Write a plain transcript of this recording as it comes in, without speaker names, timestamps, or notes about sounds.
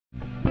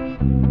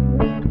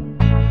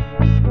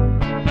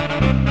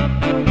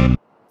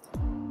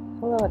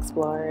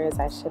explorers.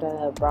 I should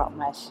have brought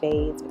my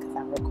shades because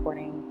I'm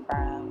recording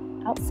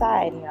from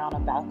outside here on a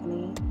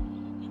balcony.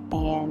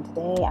 And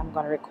today I'm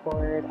going to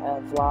record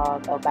a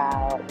vlog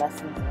about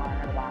lessons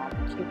learned while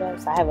in Cuba.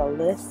 So I have a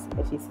list.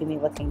 If you see me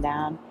looking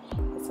down,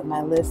 it's on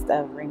my list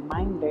of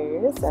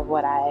reminders of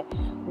what I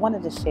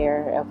wanted to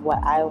share of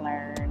what I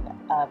learned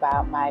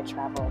about my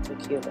travel to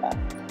Cuba.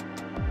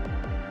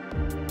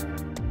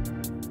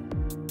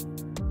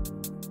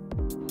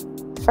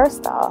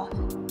 First off,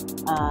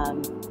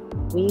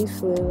 we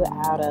flew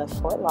out of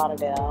Fort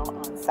Lauderdale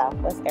on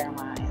Southwest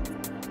Airlines.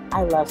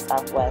 I love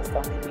Southwest,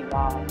 don't get me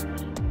wrong,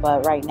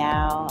 but right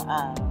now,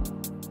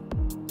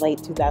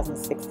 late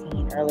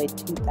 2016, early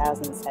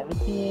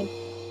 2017,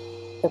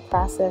 the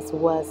process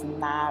was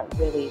not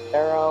really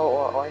thorough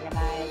or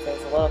organized.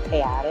 It was a little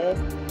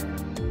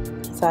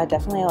chaotic, so I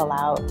definitely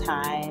allowed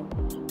time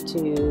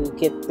to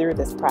get through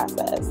this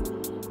process.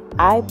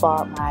 I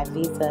bought my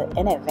visa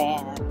in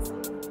advance,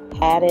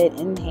 had it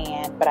in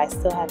hand, but I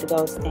still had to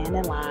go stand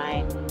in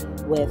line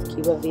with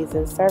Cuba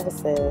Visa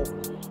Services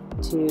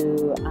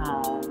to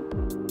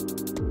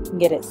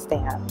get it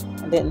stamped.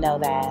 I didn't know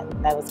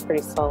that. That was a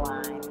pretty slow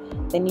line.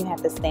 Then you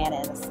have to stand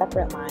in a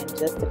separate line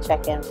just to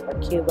check in for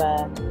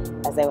Cuba,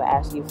 as they will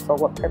ask you for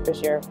what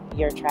purpose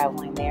you're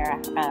traveling there.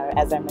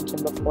 As I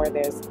mentioned before,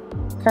 there's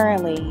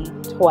currently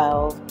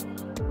 12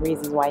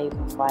 reasons why you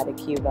can fly to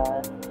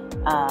Cuba.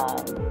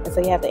 And so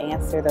you have to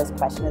answer those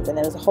questions, and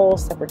there's a whole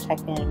separate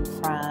check-in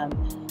from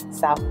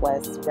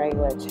Southwest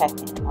regular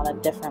check-in on a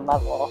different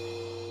level.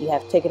 You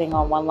have ticketing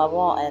on one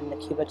level, and the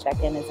Cuba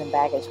check-in is in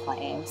baggage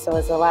claim. So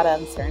it's a lot of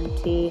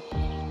uncertainty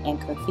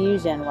and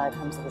confusion when it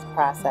comes to this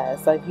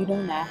process. So if you do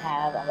not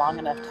have a long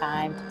enough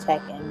time to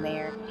check in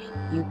there,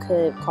 you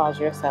could cause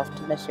yourself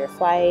to miss your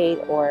flight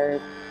or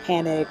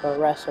panic or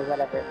rush or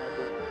whatever it may be.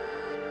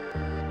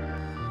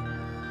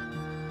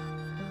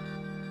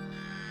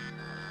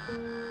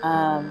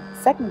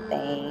 Second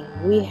thing,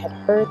 we had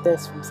heard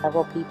this from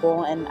several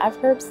people, and I've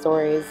heard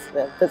stories,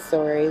 good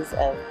stories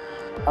of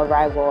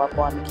arrival up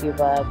on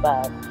Cuba,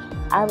 but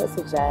I would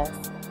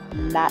suggest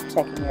not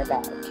checking your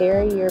bag.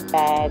 Carry your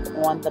bag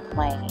on the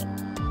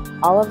plane.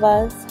 All of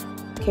us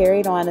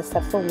carried on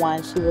except for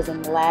one. She was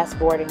in the last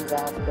boarding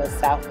zone with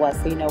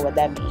Southwest, so you know what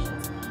that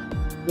means.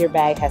 Your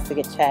bag has to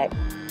get checked.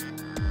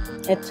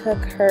 It took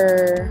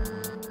her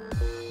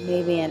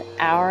maybe an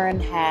hour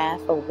and a half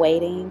of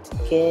waiting to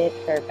get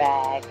her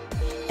bag,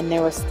 and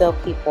there were still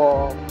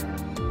people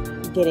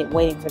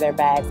waiting for their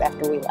bags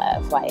after we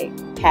left, like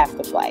half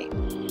the flight.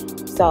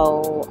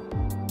 So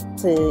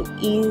to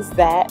ease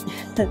that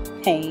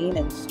pain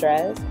and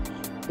stress,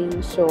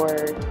 be sure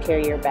to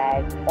carry your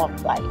bag on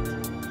flight.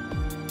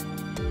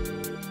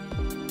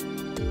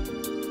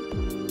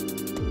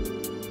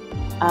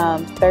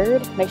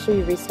 Third, make sure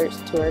you research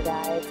tour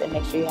guides and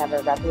make sure you have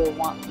a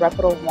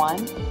reputable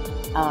one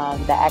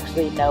that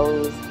actually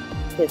knows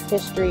his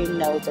history,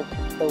 knows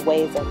the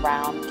ways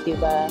around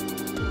Cuba.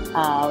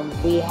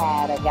 We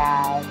had a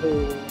guy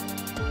who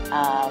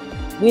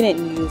we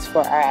didn't use for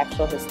our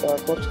actual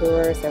historical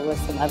tours. There was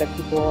some other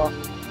people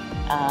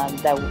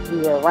that we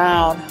were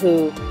around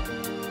who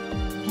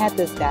had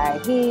this guy.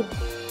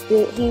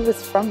 He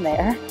was from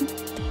there,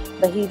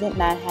 but he did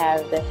not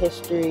have the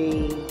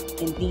history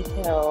and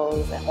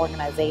details and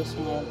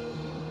organization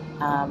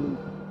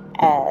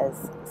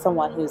as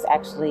someone who's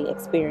actually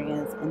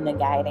experienced in the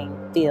guiding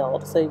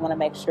field. So you want to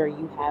make sure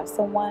you have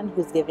someone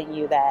who's giving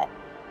you that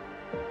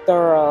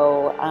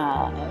thorough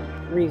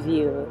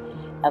review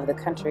of the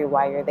country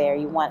while you're there.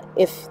 You want,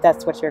 if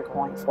that's what you're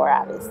going for,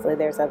 obviously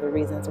there's other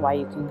reasons why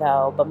you can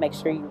go, but make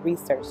sure you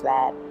research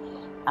that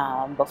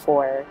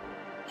before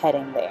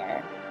heading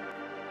there.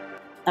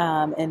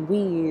 And we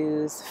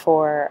use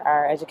for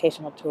our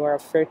educational tour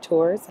for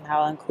tours, and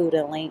I'll include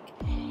a link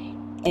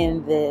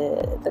in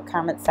the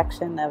comment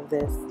section of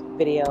this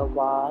video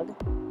blog.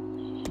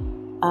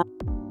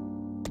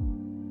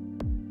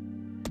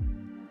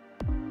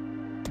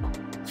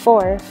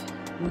 Fourth,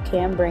 you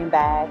can bring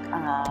back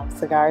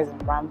cigars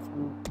and rum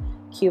from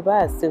Cuba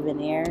as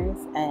souvenirs,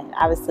 and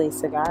obviously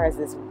cigars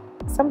is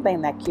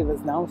something that Cuba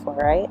is known for,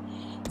 right?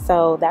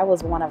 So that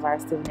was one of our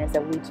souvenirs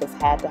that we just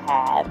had to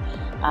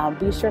have.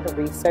 Be sure to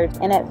research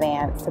in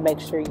advance to make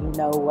sure you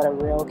know what a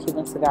real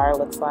Cuban cigar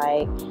looks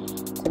like,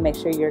 to make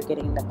sure you're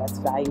getting the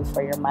best value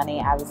for your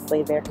money.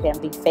 Obviously there can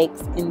be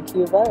fakes in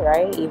Cuba,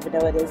 right? Even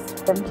though it is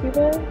from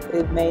Cuba,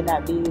 it may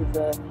not be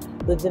the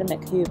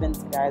legitimate Cuban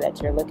cigar that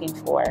you're looking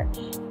for.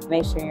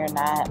 Make sure you're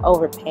not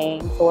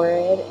overpaying for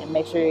it, and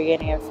make sure you're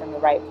getting it from the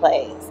right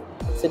place.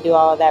 So do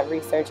all of that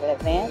research in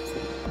advance.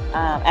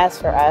 As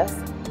for us,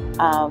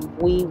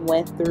 we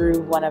went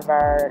through one of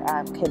our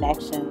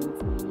connections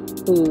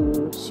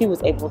who she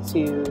was able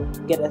to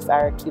get us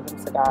our Cuban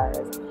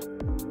cigars.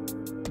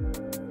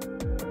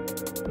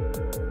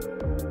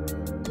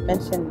 I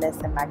mentioned this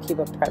in my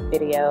Cuba prep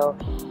video,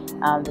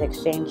 to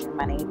exchange your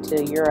money to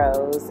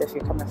euros if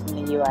you're coming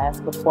from the US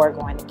before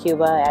going to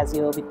Cuba, as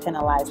you will be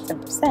penalized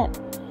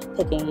 10%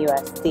 taking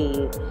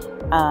USD.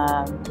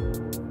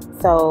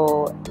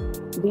 So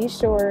be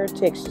sure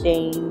to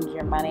exchange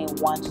your money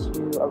once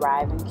you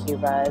arrive in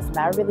Cuba. It's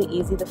not really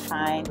easy to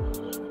find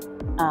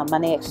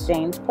money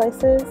exchange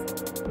places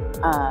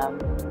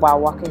while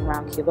walking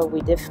around Cuba.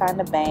 We did find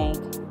a bank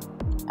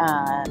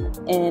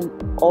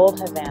in Old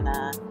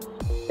Havana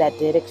that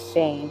did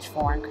exchange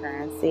foreign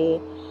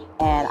currency,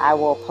 and I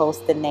will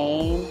post the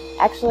name.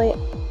 Actually,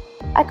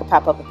 I could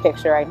pop up a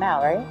picture right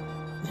now, right?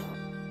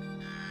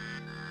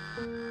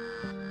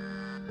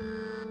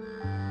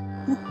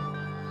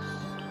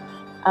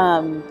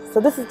 So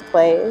this is the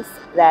place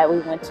that we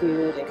went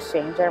to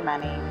exchange our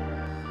money.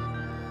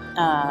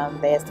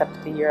 They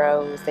accepted the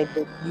euros. They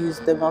did use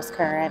the most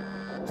current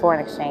foreign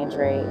exchange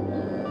rate.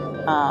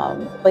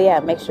 But yeah,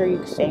 make sure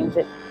you exchange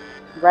it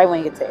right when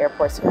you get to the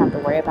airport so you don't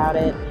have to worry about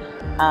it.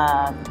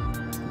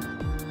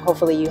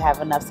 Hopefully you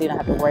have enough so you don't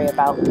have to worry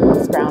about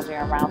scrounging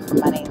around for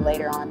money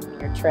later on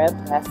your trip.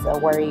 That's a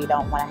worry you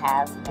don't want to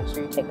have, so make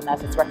sure you take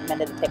enough. It's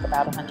recommended to take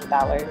about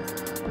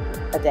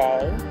 $100 a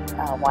day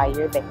while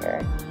you're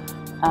there.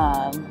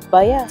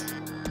 But yeah,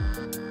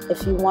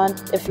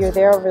 if you're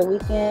there over the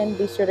weekend,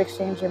 be sure to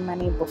exchange your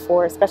money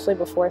before, especially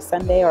before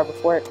Sunday or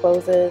before it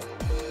closes,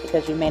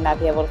 because you may not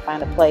be able to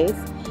find a place.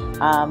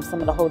 Some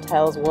of the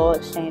hotels will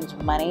exchange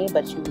money,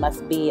 but you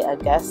must be a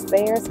guest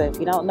there. So if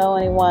you don't know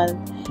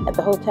anyone at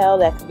the hotel,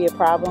 that could be a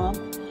problem.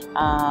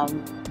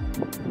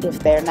 If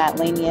they're not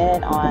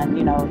lenient on,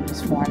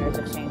 just foreigners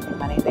exchanging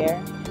money there.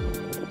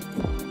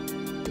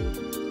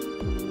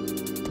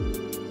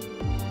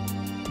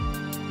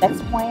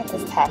 Next point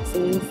is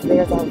taxis.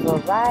 There's a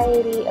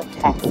variety of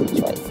taxi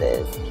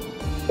choices.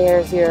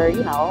 There's your,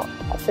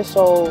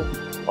 official,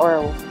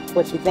 or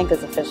what you think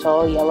is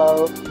official,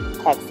 yellow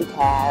taxi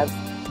cabs.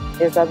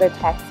 There's other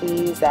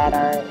taxis that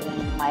are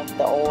in like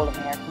the old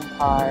American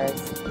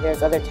cars.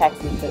 There's other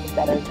taxis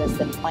that are just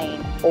in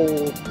plain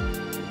old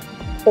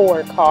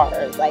poor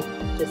cars, like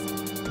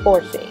just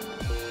poor shape.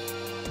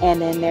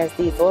 And then there's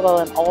these little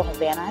in Old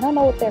Havana. I don't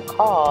know what they're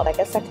called. I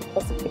guess I could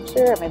post a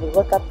picture or maybe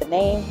look up the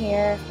name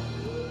here.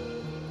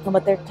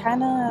 But they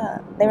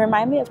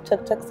remind me of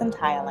tuk-tuks in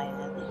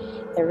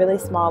Thailand. They're really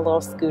small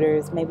little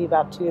scooters, maybe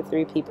about 2 or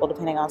 3 people,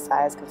 depending on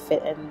size, could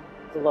fit in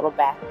the little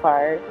back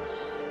part.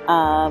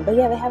 But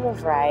yeah, they have a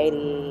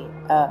variety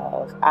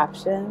of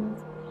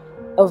options.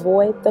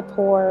 Avoid the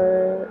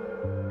poor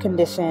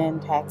condition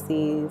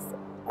taxis.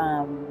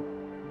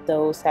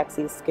 Those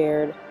taxis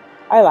scared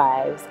our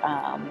lives.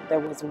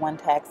 There was one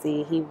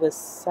taxi, he was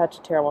such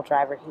a terrible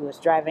driver. He was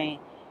driving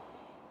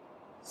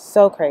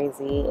so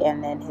crazy,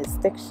 and then his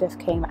stick shift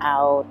came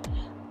out.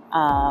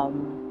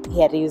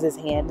 He had to use his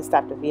hand to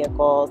stop the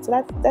vehicle,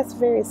 so that's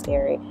very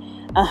scary.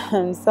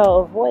 So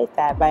avoid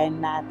that by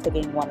not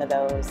taking one of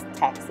those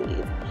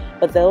taxis.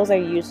 But those are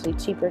usually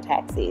cheaper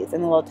taxis,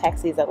 and the little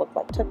taxis that look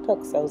like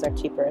tuk-tuks, those are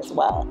cheaper as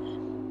well.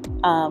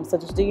 So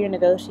just do your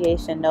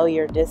negotiation, know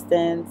your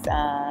distance,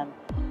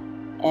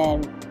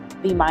 and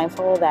be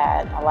mindful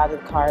that a lot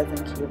of the cars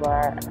in Cuba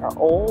are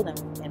old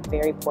and in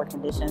very poor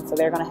condition, so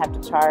they're going to have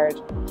to charge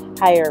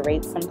higher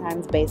rates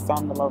sometimes based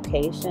on the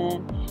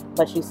location,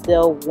 but you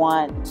still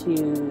want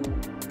to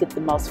get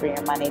the most for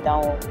your money.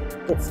 Don't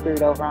get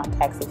screwed over on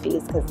taxi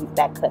fees, because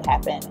that could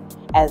happen.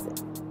 As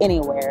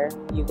anywhere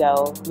you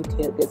go, you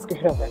could get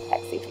screwed over on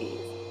taxi fees.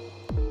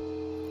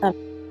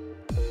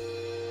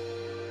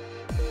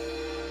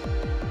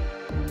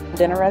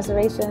 Dinner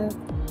reservations.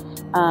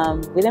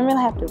 We didn't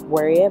really have to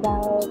worry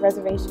about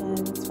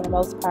reservations for the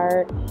most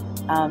part,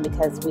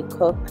 because we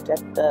cooked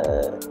at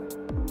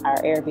our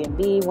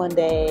Airbnb one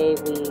day.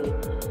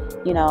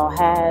 We,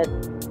 had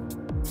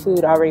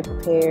food already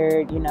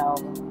prepared.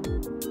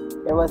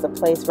 There was a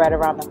place right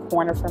around the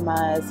corner from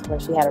us where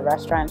she had a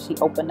restaurant. She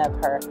opened up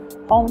her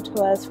home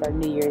to us for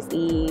New Year's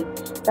Eve.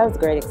 That was a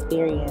great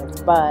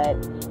experience, but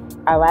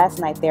our last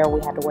night there,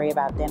 we had to worry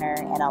about dinner,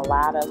 and a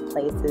lot of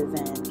places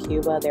in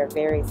Cuba, they're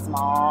very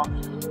small,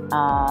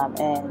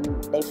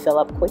 and they fill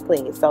up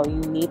quickly. So you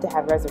need to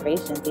have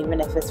reservations, even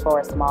if it's for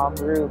a small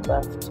group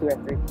of 2 or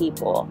 3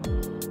 people,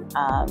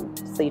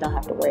 so you don't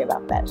have to worry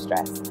about that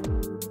stress.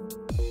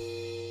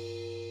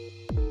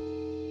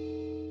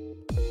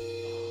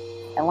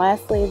 And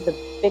lastly, the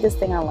biggest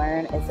thing I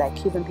learned is that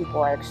Cuban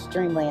people are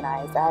extremely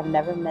nice. I have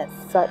never met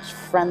such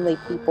friendly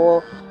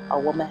people. A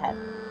woman had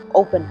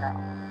opened her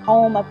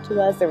home up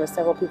to us. There were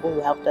several people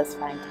who helped us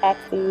find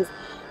taxis.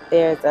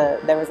 There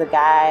was a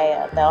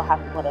guy, a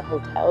bellhop in one of the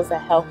hotels,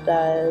 that helped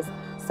us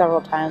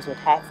several times with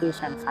taxis,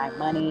 trying to find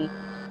money.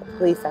 The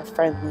police are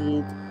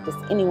friendly. Just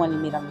anyone you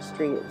meet on the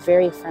street,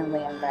 very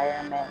friendly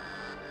environment.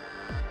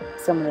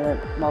 Some of the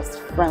most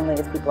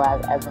friendliest people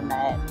I've ever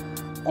met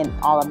in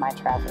all of my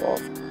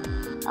travels.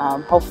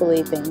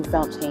 Hopefully things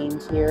don't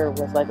change here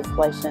with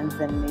legislations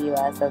in the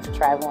U.S. of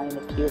traveling to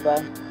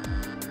Cuba.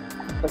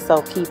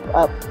 So keep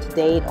up to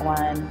date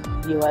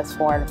on U.S.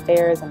 foreign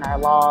affairs and our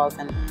laws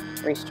and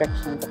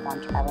restrictions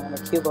upon traveling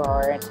to Cuba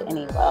or into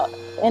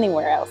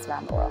anywhere else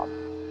around the world.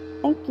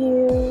 Thank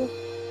you.